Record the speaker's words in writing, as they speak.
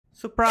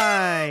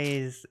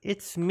Surprise!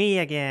 It's me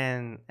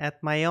again,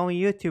 at my own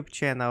YouTube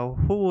channel,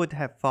 who would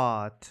have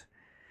thought?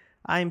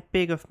 I'm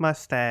Pig of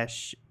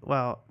Mustache.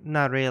 Well,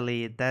 not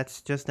really,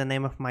 that's just the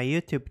name of my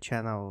YouTube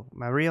channel.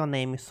 My real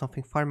name is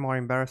something far more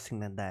embarrassing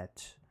than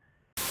that.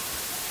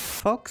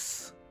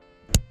 Folks,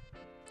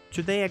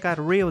 today I got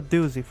a real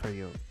doozy for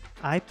you.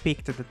 I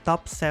picked the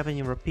top 7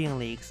 European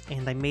leagues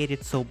and I made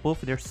it so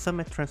both their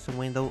summer transfer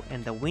window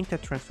and the winter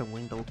transfer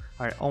window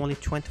are only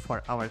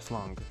 24 hours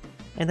long.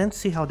 And then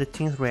see how the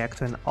teams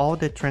react when all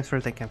the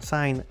transfers they can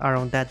sign are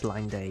on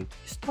deadline day.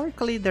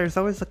 Historically, there's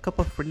always a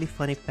couple of really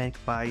funny panic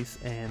buys,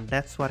 and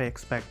that's what I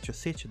expect to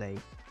see today.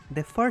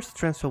 The first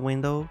transfer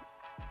window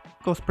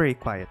goes pretty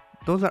quiet.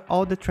 Those are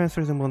all the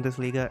transfers in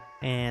Bundesliga,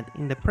 and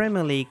in the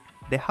Premier League,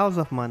 the house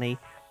of money,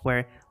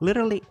 where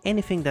literally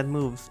anything that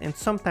moves, and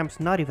sometimes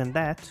not even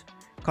that,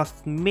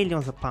 costs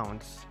millions of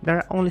pounds. There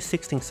are only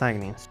 16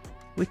 signings,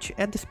 which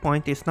at this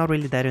point is not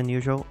really that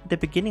unusual. At the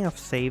beginning of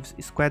saves,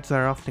 squads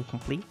are often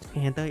complete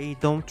and they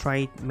don't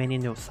try many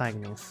new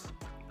signings.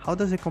 How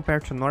does it compare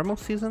to normal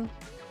season?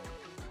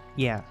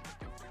 Yeah,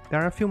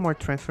 there are a few more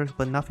transfers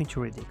but nothing too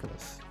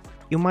ridiculous.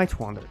 You might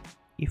wonder,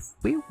 if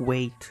we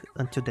wait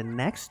until the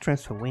next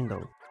transfer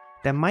window,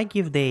 that might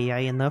give the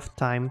AI enough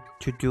time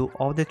to do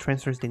all the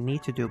transfers they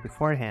need to do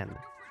beforehand.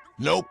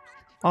 Nope.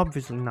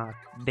 Obviously not.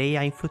 The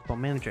AI in Football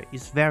Manager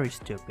is very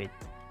stupid.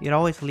 It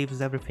always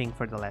leaves everything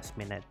for the last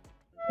minute.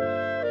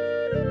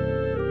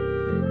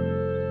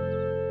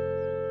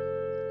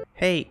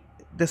 Hey,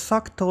 the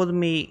sock told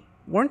me,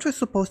 weren't we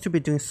supposed to be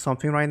doing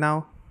something right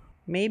now?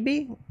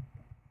 Maybe?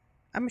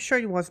 I'm sure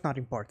it was not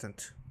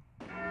important.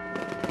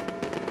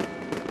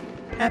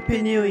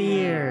 Happy New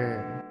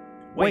Year!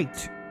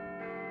 Wait!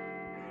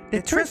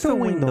 The transfer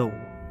window!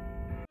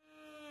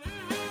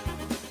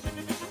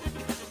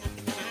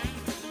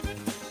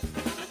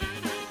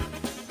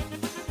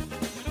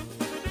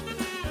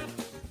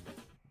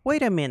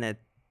 Wait a minute.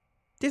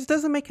 This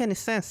doesn't make any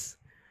sense.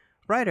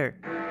 Ryder,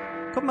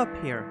 come up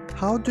here.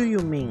 How do you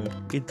mean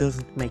it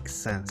doesn't make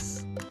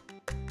sense?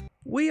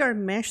 We are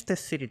Manchester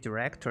City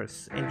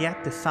directors, and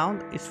yet the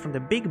sound is from the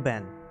Big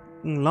Ben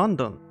in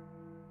London.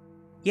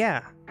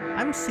 Yeah,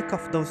 I'm sick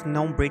of those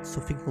non-Brits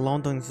who think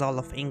London is all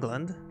of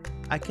England.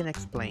 I can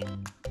explain.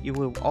 It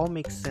will all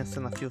make sense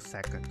in a few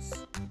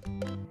seconds.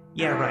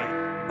 Yeah,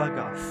 right. Bug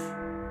off.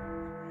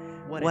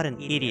 What an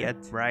idiot,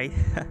 right?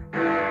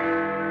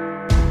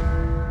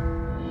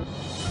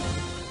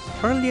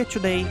 Earlier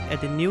today, at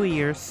the New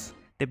Year's,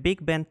 the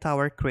Big Ben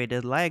Tower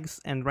created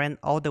legs and ran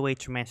all the way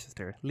to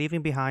Manchester,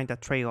 leaving behind a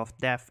trail of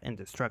death and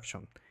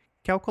destruction.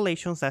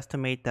 Calculations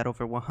estimate that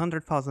over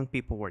 100,000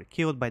 people were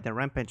killed by the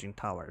rampaging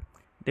tower.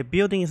 The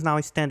building is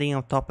now standing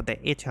on top of the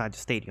Etihad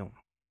Stadium.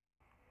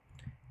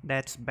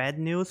 That's bad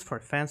news for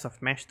fans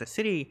of Manchester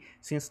City,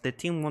 since the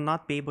team will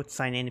not be able to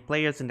sign any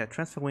players in the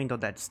transfer window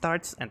that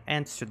starts and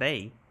ends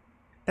today.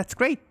 That's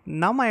great,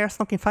 now my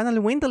Arsenal can finally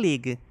win the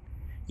league.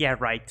 Yeah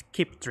right,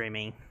 keep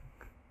dreaming.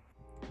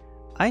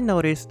 I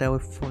noticed that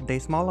with the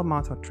small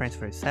amount of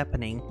transfers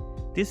happening,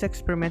 this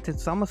experiment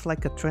is almost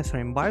like a transfer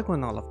embargo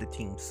on all of the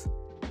teams.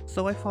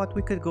 So I thought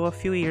we could go a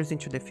few years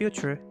into the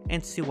future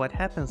and see what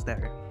happens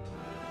there.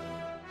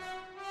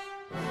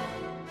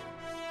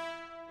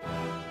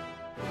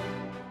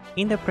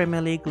 In the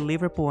Premier League,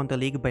 Liverpool won the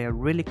league by a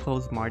really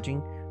close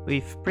margin,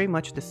 with pretty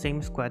much the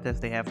same squad as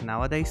they have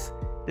nowadays.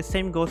 The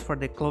same goes for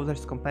the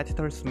closest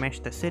competitors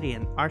Manchester City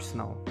and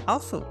Arsenal.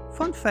 Also,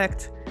 fun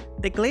fact,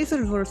 the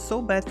Glazers were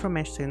so bad for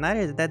Manchester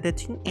United that the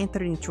team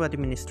entered into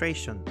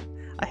administration.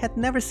 I had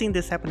never seen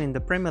this happen in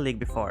the Premier League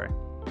before.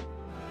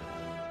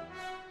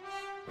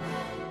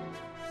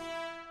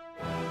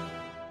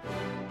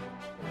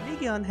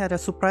 Ligue 1 had a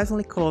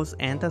surprisingly close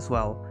end as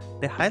well.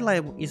 The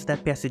highlight is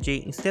that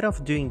PSG, instead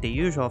of doing the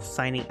usual of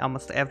signing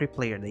almost every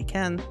player they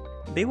can,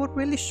 they would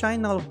really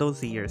shine all of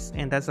those years,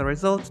 and as a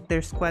result,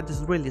 their squad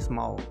is really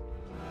small.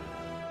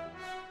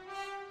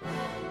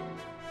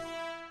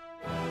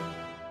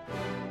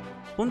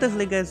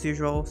 Bundesliga as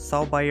usual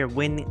saw Bayern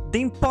winning.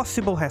 The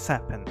impossible has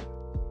happened!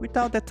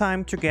 Without the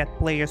time to get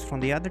players from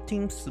the other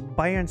teams,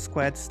 Bayern's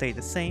squad stayed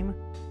the same,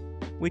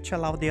 which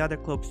allowed the other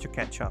clubs to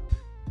catch up.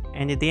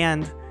 And in the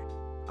end,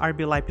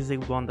 RB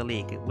Leipzig won the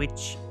league,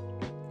 which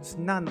is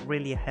not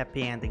really a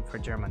happy ending for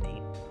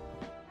Germany.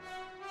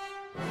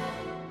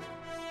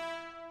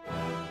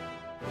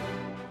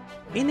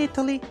 In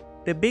Italy,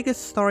 the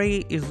biggest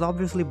story is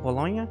obviously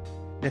Bologna.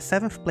 The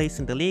 7th place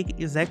in the league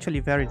is actually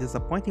very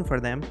disappointing for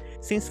them,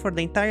 since for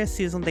the entire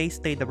season they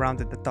stayed around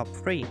at the top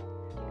 3.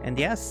 And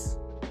yes,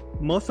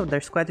 most of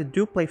their squad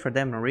do play for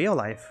them in real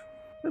life.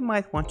 We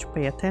might want to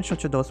pay attention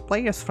to those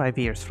players 5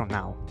 years from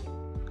now.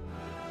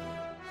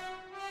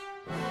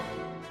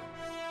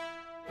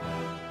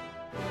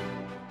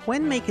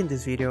 When making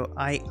this video,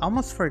 I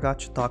almost forgot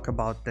to talk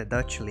about the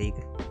Dutch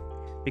league,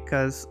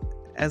 because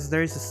as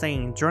there is a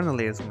saying in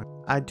journalism,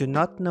 I do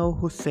not know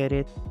who said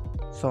it,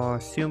 so I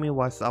assume it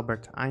was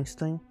Albert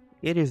Einstein.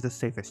 It is the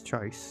safest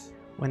choice.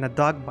 When a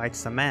dog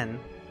bites a man,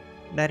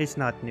 that is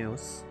not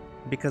news,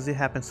 because it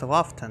happens so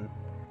often.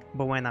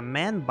 But when a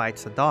man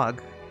bites a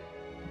dog,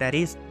 That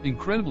is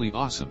incredibly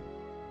awesome.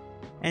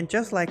 And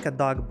just like a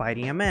dog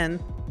biting a man,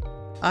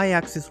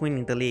 Ajax is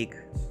winning the league.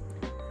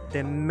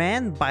 The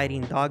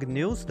man-biting dog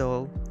news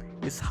though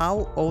is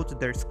how old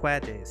their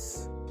squad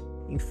is.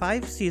 In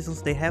 5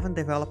 seasons they haven't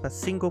developed a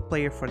single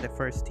player for the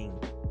first team.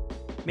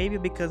 Maybe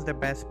because their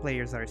best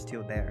players are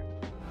still there.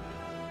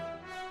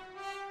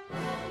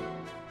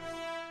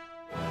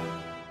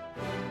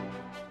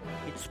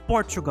 It's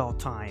Portugal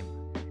time!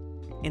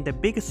 And the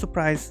biggest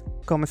surprise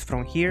comes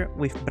from here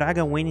with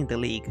Braga winning the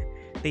league.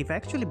 They've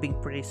actually been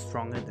pretty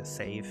strong in the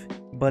save,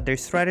 but their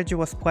strategy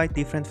was quite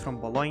different from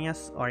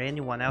Bologna's or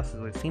anyone else's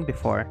we've seen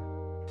before.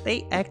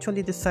 They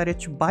actually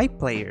decided to buy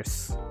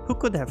players. Who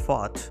could have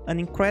thought? An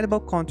incredible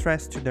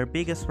contrast to their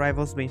biggest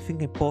rivals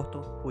Benfica and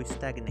Porto, who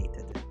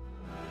stagnated.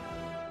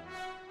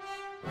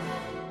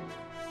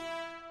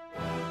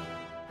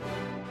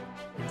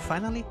 And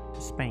finally,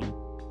 Spain,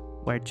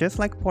 where just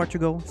like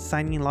Portugal,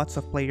 signing lots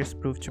of players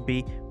proved to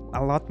be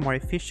a lot more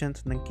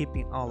efficient than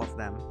keeping all of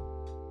them.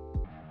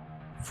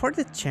 For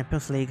the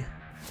Champions League,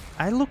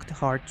 I looked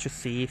hard to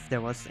see if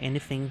there was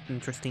anything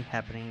interesting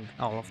happening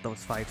all of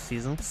those 5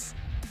 seasons,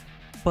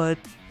 but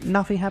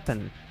nothing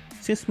happened.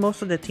 Since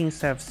most of the teams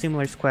have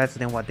similar squads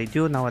than what they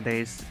do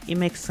nowadays, it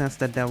makes sense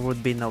that there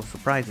would be no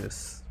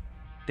surprises.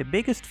 The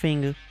biggest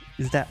thing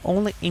is that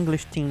only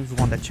English teams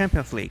won the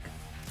Champions League,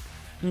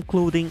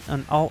 including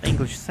an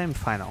all-English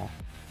semi-final.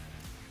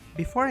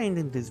 Before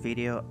ending this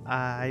video,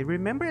 I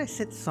remember I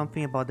said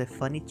something about the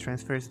funny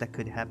transfers that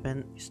could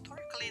happen.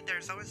 Historically,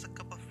 there's always a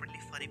couple of really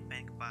funny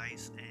bank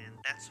buys, and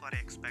that's what I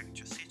expect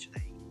to see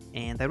today.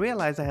 And I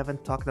realized I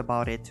haven't talked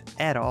about it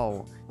at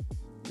all.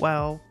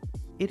 Well,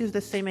 it is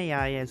the same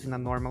AI as in a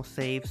normal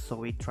save,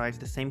 so it tries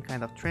the same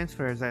kind of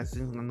transfers as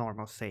in a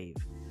normal save,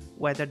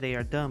 whether they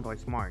are dumb or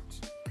smart.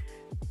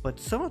 But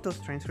some of those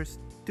transfers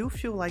do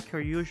feel like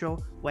your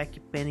usual wacky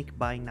panic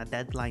buying a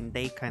deadline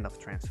day kind of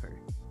transfer.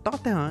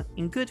 Tottenham,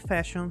 in good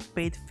fashion,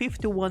 paid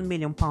 £51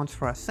 million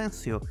for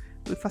Asensio.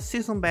 With a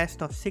season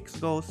best of 6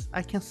 goals,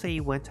 I can say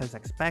it went as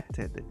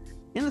expected.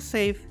 In the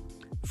save,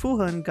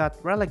 Fulham got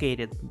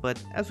relegated,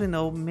 but as we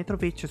know,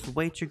 Mitrovic is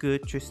way too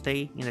good to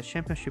stay in the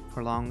Championship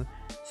for long,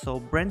 so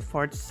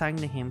Brentford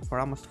signed him for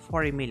almost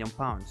 £40 million.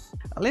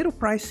 A little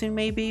pricey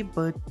maybe,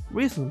 but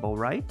reasonable,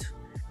 right?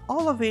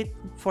 All of it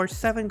for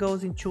 7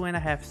 goals in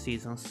 2.5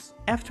 seasons.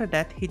 After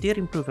that, he did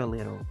improve a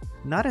little.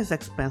 Not as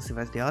expensive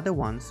as the other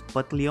ones,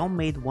 but Lyon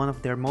made one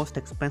of their most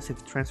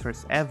expensive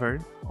transfers ever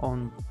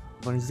on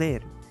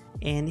Bonzer,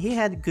 and he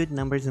had good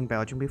numbers in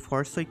Belgium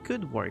before, so it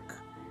could work.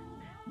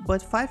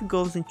 But 5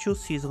 goals in 2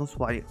 seasons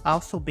while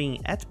also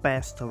being at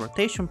best a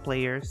rotation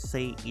player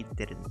say it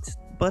didn't.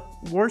 But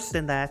worse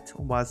than that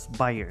was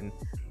Bayern.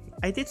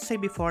 I did say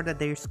before that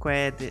their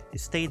squad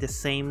stayed the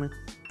same,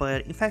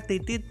 but in fact they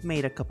did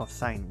make a couple of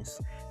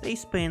signings. They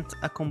spent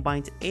a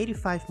combined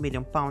 £85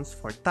 million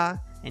for Ta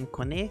and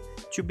Kone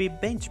to be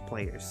bench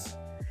players.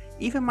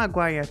 Even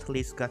Maguire at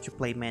least got to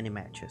play many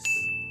matches.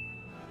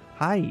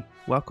 Hi,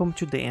 welcome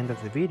to the end of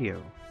the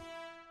video.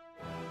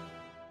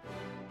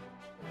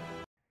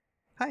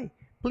 Hi,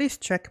 please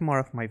check more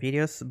of my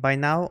videos. By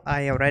now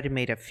I already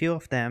made a few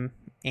of them,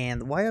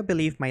 and while I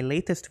believe my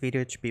latest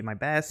video to be my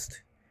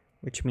best,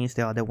 which means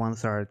the other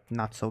ones are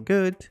not so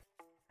good,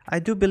 I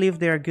do believe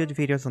they are good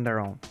videos on their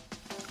own.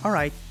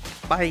 Alright,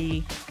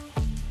 bye!